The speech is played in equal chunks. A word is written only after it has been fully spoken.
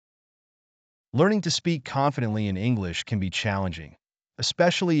Learning to speak confidently in English can be challenging,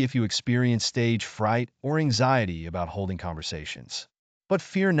 especially if you experience stage fright or anxiety about holding conversations. But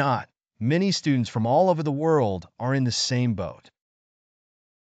fear not, many students from all over the world are in the same boat.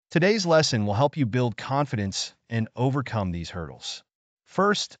 Today's lesson will help you build confidence and overcome these hurdles.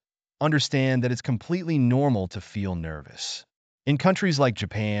 First, understand that it's completely normal to feel nervous. In countries like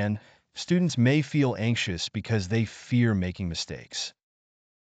Japan, students may feel anxious because they fear making mistakes.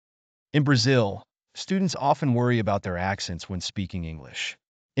 In Brazil, students often worry about their accents when speaking English.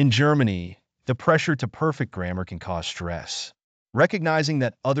 In Germany, the pressure to perfect grammar can cause stress. Recognizing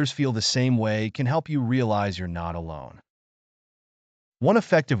that others feel the same way can help you realize you're not alone. One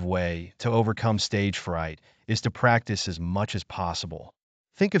effective way to overcome stage fright is to practice as much as possible.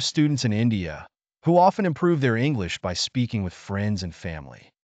 Think of students in India who often improve their English by speaking with friends and family.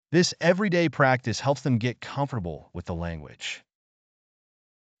 This everyday practice helps them get comfortable with the language.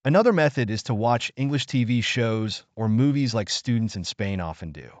 Another method is to watch English TV shows or movies like students in Spain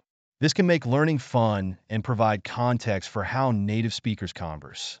often do. This can make learning fun and provide context for how native speakers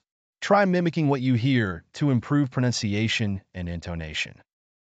converse. Try mimicking what you hear to improve pronunciation and intonation.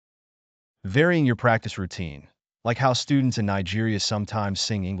 Varying your practice routine, like how students in Nigeria sometimes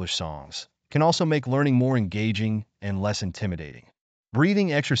sing English songs, can also make learning more engaging and less intimidating.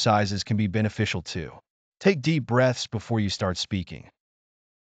 Breathing exercises can be beneficial too. Take deep breaths before you start speaking.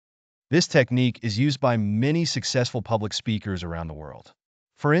 This technique is used by many successful public speakers around the world.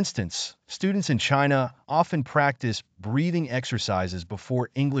 For instance, students in China often practice breathing exercises before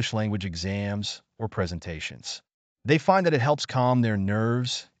English language exams or presentations. They find that it helps calm their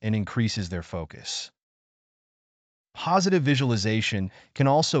nerves and increases their focus. Positive visualization can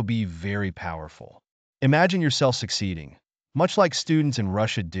also be very powerful. Imagine yourself succeeding, much like students in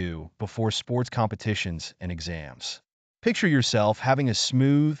Russia do before sports competitions and exams. Picture yourself having a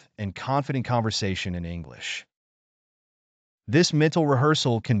smooth and confident conversation in English. This mental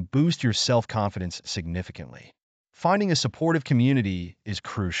rehearsal can boost your self-confidence significantly. Finding a supportive community is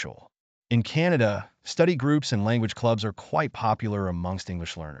crucial. In Canada, study groups and language clubs are quite popular amongst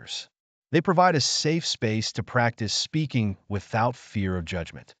English learners. They provide a safe space to practice speaking without fear of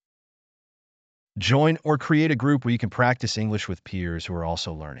judgment. Join or create a group where you can practice English with peers who are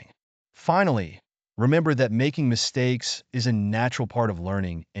also learning. Finally, remember that making mistakes is a natural part of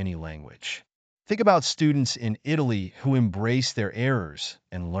learning any language. Think about students in Italy who embrace their errors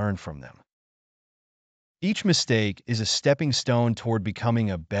and learn from them. Each mistake is a stepping stone toward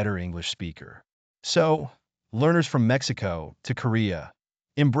becoming a better English speaker. So, learners from Mexico to Korea,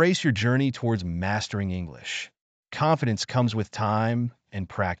 embrace your journey towards mastering English. Confidence comes with time and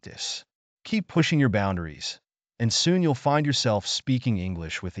practice. Keep pushing your boundaries, and soon you'll find yourself speaking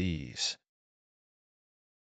English with ease.